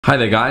Hi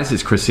there guys,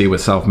 it's Chris here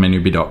with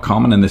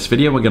selfmadenewbie.com, and in this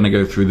video we're going to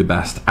go through the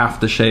best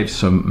aftershaves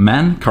for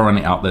men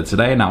currently out there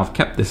today. Now I've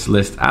kept this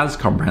list as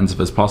comprehensive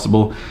as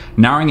possible,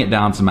 narrowing it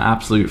down to my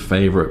absolute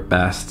favorite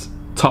best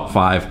top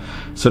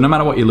 5. So no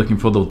matter what you're looking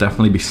for, there'll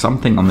definitely be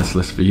something on this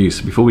list for you.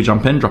 So before we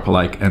jump in, drop a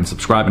like and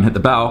subscribe and hit the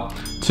bell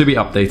to be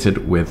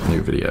updated with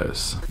new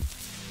videos.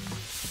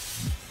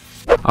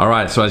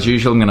 Alright, so as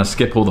usual I'm going to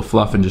skip all the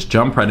fluff and just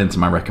jump right into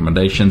my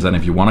recommendations, and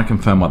if you want to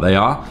confirm what they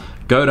are,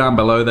 go down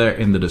below there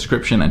in the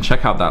description and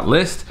check out that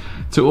list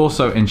to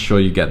also ensure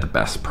you get the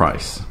best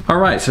price.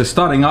 Alright, so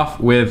starting off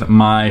with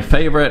my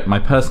favorite, my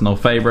personal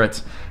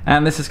favorite,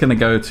 and this is going to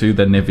go to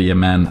the Nivea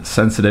Men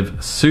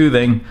Sensitive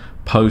Soothing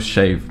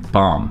Post-Shave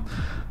Balm.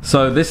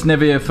 So this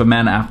Nivea for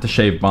Men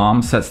Aftershave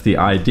Balm sets the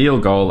ideal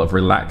goal of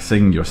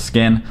relaxing your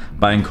skin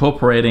by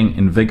incorporating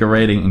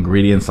invigorating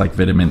ingredients like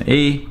vitamin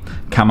E,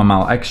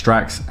 chamomile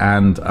extracts,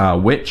 and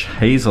witch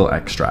hazel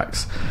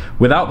extracts.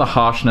 Without the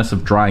harshness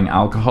of drying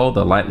alcohol,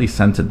 the lightly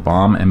scented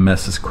balm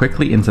immerses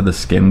quickly into the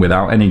skin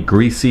without any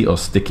greasy or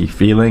sticky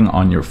feeling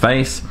on your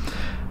face.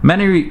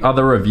 Many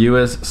other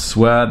reviewers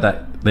swear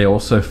that they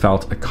also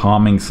felt a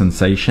calming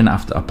sensation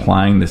after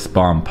applying this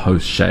balm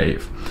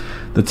post-shave.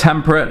 The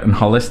temperate and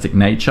holistic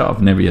nature of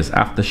Nivea's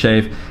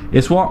aftershave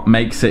is what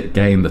makes it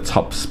gain the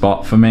top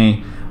spot for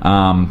me.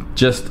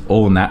 Just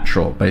all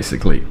natural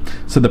basically.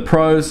 So the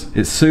pros: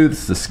 it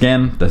soothes the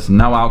skin, there's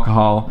no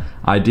alcohol,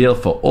 ideal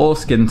for all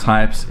skin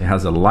types, it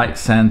has a light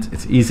scent,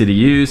 it's easy to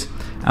use.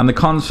 And the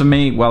cons for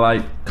me, well,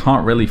 I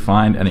can't really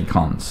find any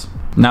cons.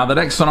 Now the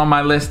next one on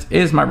my list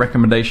is my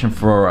recommendation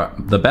for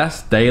the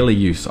best daily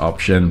use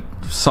option,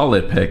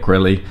 solid pick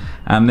really,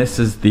 and this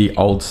is the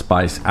Old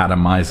Spice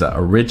Atomizer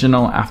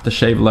Original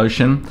Aftershave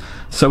Lotion.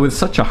 So with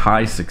such a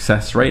high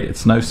success rate,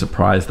 it's no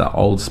surprise that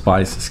Old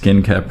Spice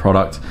skincare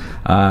product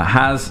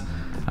has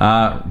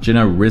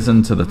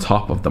risen to the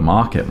top of the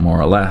market,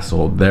 more or less,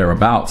 or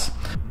thereabouts.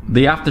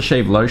 The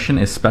aftershave lotion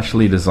is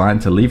specially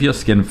designed to leave your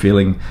skin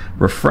feeling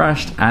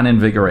refreshed and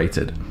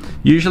invigorated.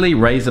 Usually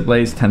razor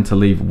blades tend to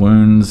leave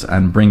wounds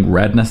and bring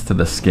redness to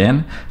the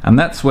skin, and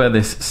that's where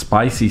this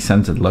spicy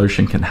scented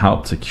lotion can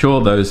help to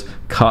cure those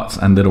cuts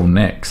and little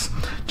nicks.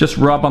 Just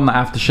rub on the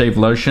aftershave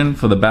lotion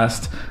for the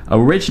best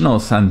original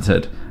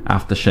scented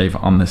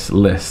aftershave on this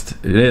list.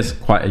 It is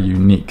quite a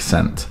unique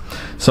scent.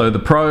 So the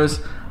pros: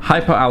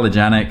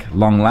 hypoallergenic,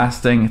 long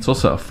lasting, it's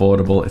also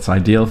affordable, it's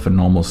ideal for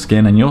normal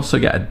skin, and you also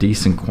get a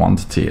decent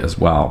quantity as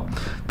well.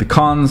 The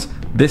cons: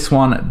 this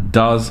one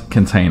does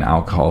contain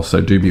alcohol,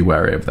 so do be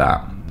wary of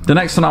that. The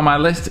next one on my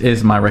list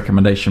is my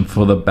recommendation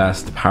for the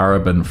best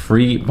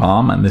paraben-free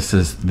balm, and this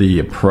is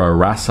the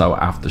Pro-Raso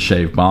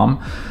Aftershave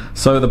Balm.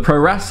 So the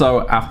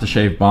Pro-Raso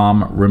Aftershave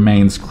Balm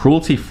remains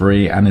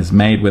cruelty-free and is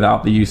made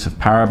without the use of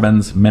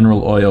parabens,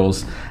 mineral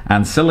oils,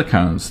 and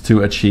silicones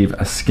to achieve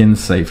a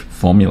skin-safe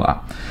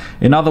formula.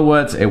 In other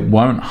words, it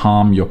won't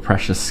harm your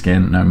precious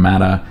skin no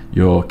matter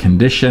your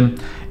condition.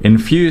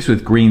 Infused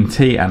with green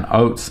tea and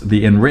oats,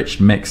 the enriched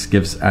mix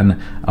gives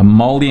an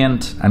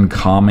emollient and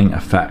calming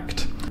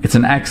effect. It's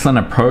an excellent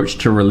approach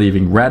to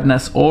relieving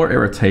redness or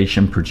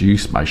irritation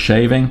produced by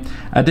shaving.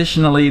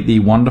 Additionally, the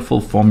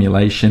wonderful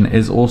formulation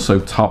is also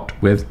topped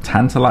with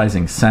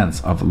tantalizing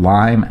scents of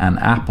lime and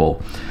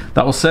apple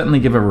that will certainly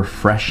give a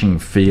refreshing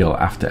feel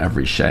after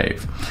every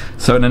shave.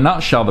 So in a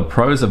nutshell, the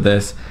pros of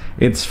this: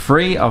 it's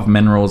free of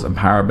minerals and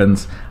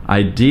parabens,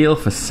 ideal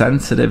for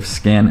sensitive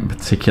skin in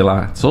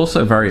particular. It's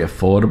also very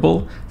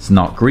affordable, it's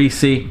not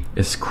greasy,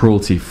 it's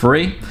cruelty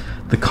free.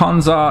 The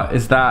cons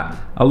is that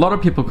a lot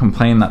of people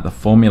complain that the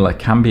formula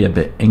can be a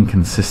bit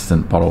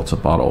inconsistent bottle to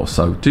bottle,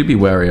 so do be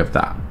wary of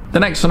that. The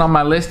next one on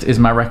my list is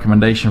my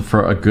recommendation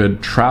for a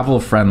good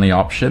travel-friendly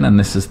option, and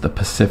this is the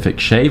Pacific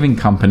Shaving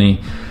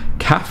Company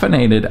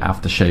Caffeinated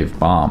Aftershave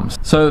Balms.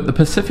 So the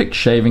Pacific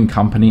Shaving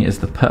Company is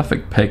the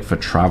perfect pick for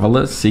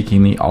travelers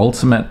seeking the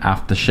ultimate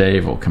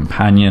aftershave or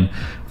companion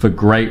for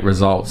great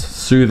results,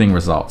 soothing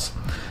results.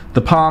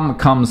 The balm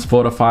comes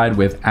fortified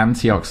with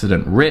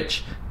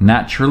antioxidant-rich,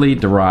 naturally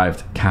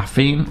derived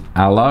caffeine,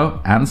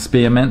 aloe, and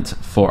spearmint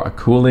for a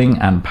cooling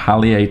and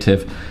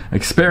palliative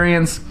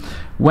experience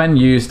when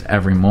used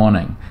every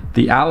morning.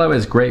 The aloe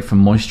is great for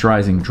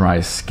moisturizing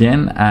dry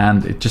skin,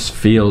 and it just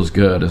feels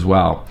good as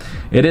well.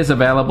 It is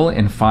available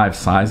in 5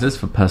 sizes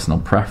for personal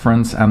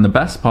preference, and the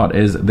best part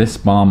is this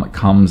balm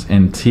comes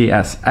in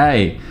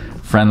TSA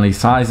friendly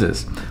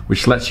sizes,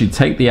 which lets you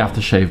take the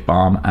aftershave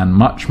balm and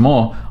much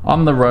more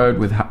on the road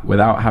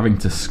without having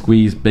to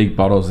squeeze big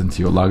bottles into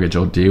your luggage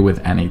or deal with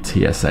any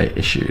TSA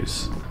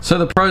issues. So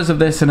the pros of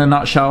this in a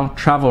nutshell: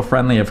 travel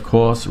friendly of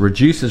course,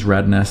 reduces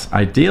redness,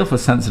 ideal for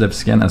sensitive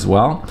skin as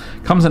well,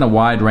 comes in a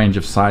wide range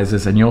of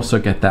sizes, and you also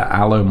get that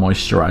aloe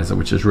moisturizer,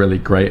 which is really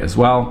great as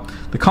well.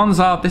 The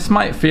cons are: this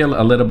might feel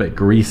a little bit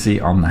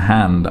greasy on the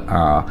hand,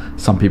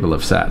 some people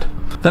have said.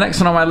 The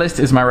next one on my list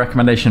is my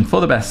recommendation for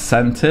the best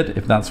scented,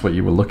 if that's what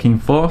you were looking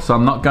for. So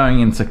I'm not going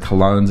into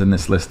colognes in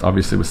this list,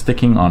 obviously we're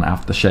sticking on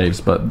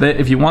aftershaves, but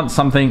if you want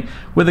something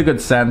with a good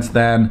scent,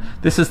 then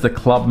this is the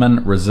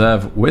Clubman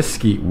Reserve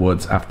Whiskey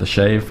Woods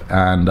aftershave,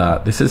 and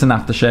this is an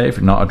aftershave,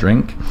 not a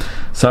drink.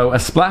 So a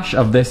splash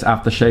of this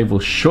aftershave will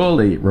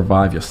surely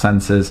revive your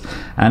senses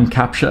and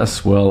capture a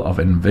swirl of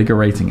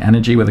invigorating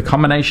energy with a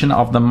combination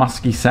of the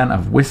musky scent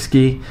of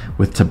whiskey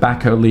with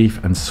tobacco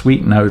leaf and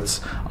sweet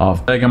notes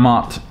of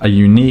bergamot. A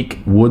unique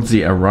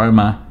woodsy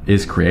aroma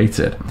is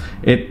created.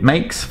 It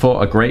makes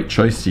for a great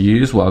choice to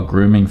use while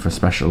grooming for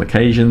special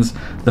occasions.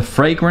 The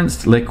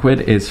fragranced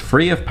liquid is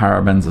free of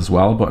parabens as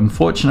well, but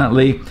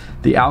unfortunately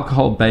the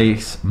alcohol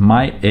base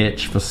might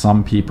itch for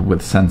some people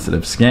with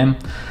sensitive skin.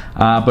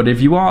 But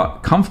if you are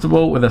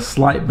comfortable with a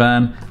slight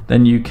burn,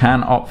 then you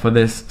can opt for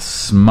this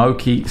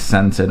smoky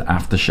scented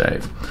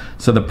aftershave.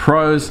 So the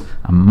pros,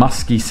 a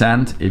musky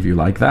scent if you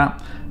like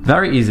that.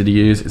 Very easy to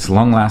use, it's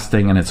long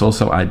lasting, and it's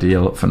also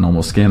ideal for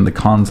normal skin. The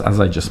cons, as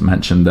I just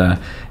mentioned there,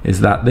 is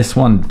that this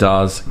one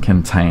does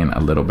contain a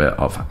little bit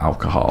of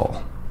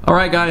alcohol.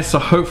 Alright guys, so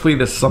hopefully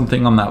there's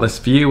something on that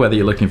list for you, whether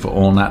you're looking for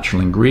all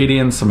natural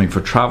ingredients, something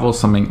for travel,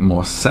 something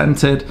more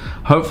scented.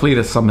 Hopefully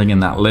there's something in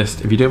that list.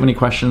 If you do have any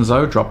questions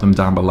though, drop them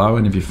down below,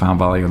 and if you found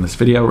value in this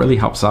video, it really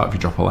helps out if you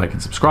drop a like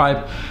and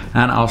subscribe,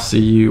 and I'll see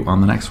you on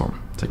the next one.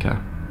 Take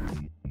care.